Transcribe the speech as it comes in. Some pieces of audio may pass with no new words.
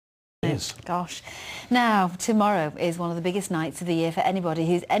is. Gosh. Now, tomorrow is one of the biggest nights of the year for anybody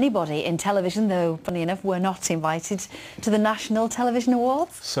who's anybody in television, though, funny enough, we're not invited to the National Television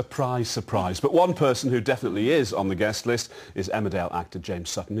Awards. Surprise, surprise. But one person who definitely is on the guest list is Emmerdale actor James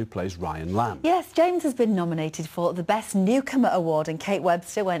Sutton, who plays Ryan Lamb. Yes, James has been nominated for the Best Newcomer Award, and Kate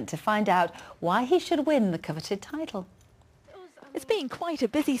Webster went to find out why he should win the coveted title. It's been quite a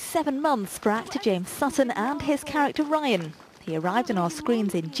busy 7 months for actor James Sutton and his character Ryan. He arrived on our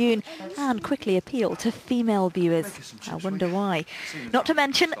screens in June and quickly appealed to female viewers. I wonder why. Not to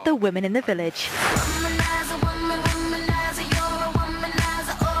mention the women in the village.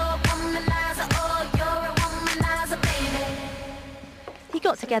 He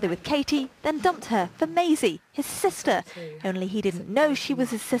got together with Katie, then dumped her for Maisie, his sister. Only he didn't know she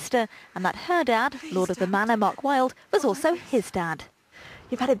was his sister and that her dad, Lord of the Manor Mark Wilde, was also his dad.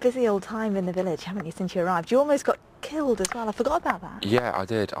 You've had a busy old time in the village, haven't you, since you arrived? You almost got killed as well. I forgot about that. Yeah, I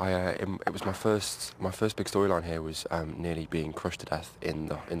did. It was my first big storyline here was nearly being crushed to death in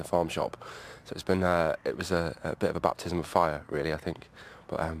the farm shop. So it's been it was a bit of a baptism of fire, really, I think,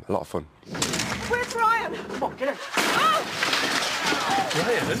 but a lot of fun. Where's Ryan? Come on, get him. Oh!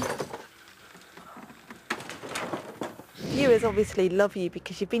 Ryan? Viewers obviously love you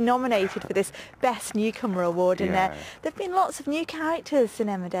because you've been nominated for this Best Newcomer Award, and there have been lots of new characters in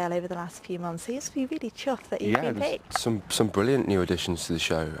Emmerdale over the last few months, so you must be really chuffed that you've been picked. Some brilliant new additions to the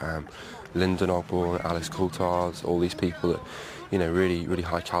show. Lyndon Ogborn, Alice Coulthard, all these people that, you know, really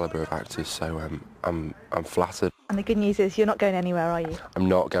high calibre of actors, so I'm flattered. And the good news is you're not going anywhere, are you? I'm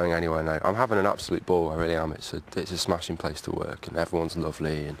not going anywhere, no. I'm having an absolute ball, I really am. It's a smashing place to work and everyone's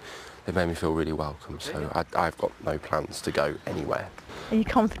lovely and they've made me feel really welcome, so I've got no plans to go anywhere. Are you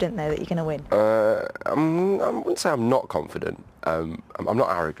confident, though, that you're going to win? I wouldn't say I'm not confident. I'm not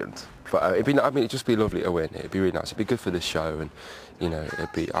arrogant, but it'd just be lovely to win. It'd be really nice. It'd be good for this show, and you know,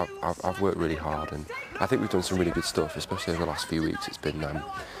 I've worked really hard, and I think we've done some really good stuff, especially over the last few weeks. It's been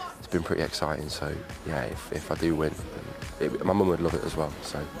pretty exciting. So yeah, if I do win, my mum would love it as well.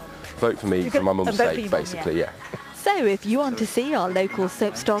 So vote for me for my mum's sake, basically. Yeah. So if you want to see our local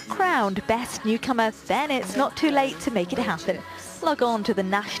soap star crowned Best Newcomer, then it's not too late to make it happen. Log on to the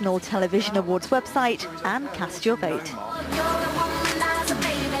National Television Awards website and cast your vote.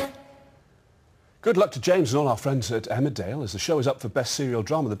 Good luck to James and all our friends at Emmerdale as the show is up for Best Serial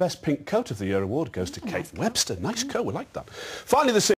Drama. The Best Pink Coat of the Year award goes to Kate Webster. Nice coat, we like that. Finally, the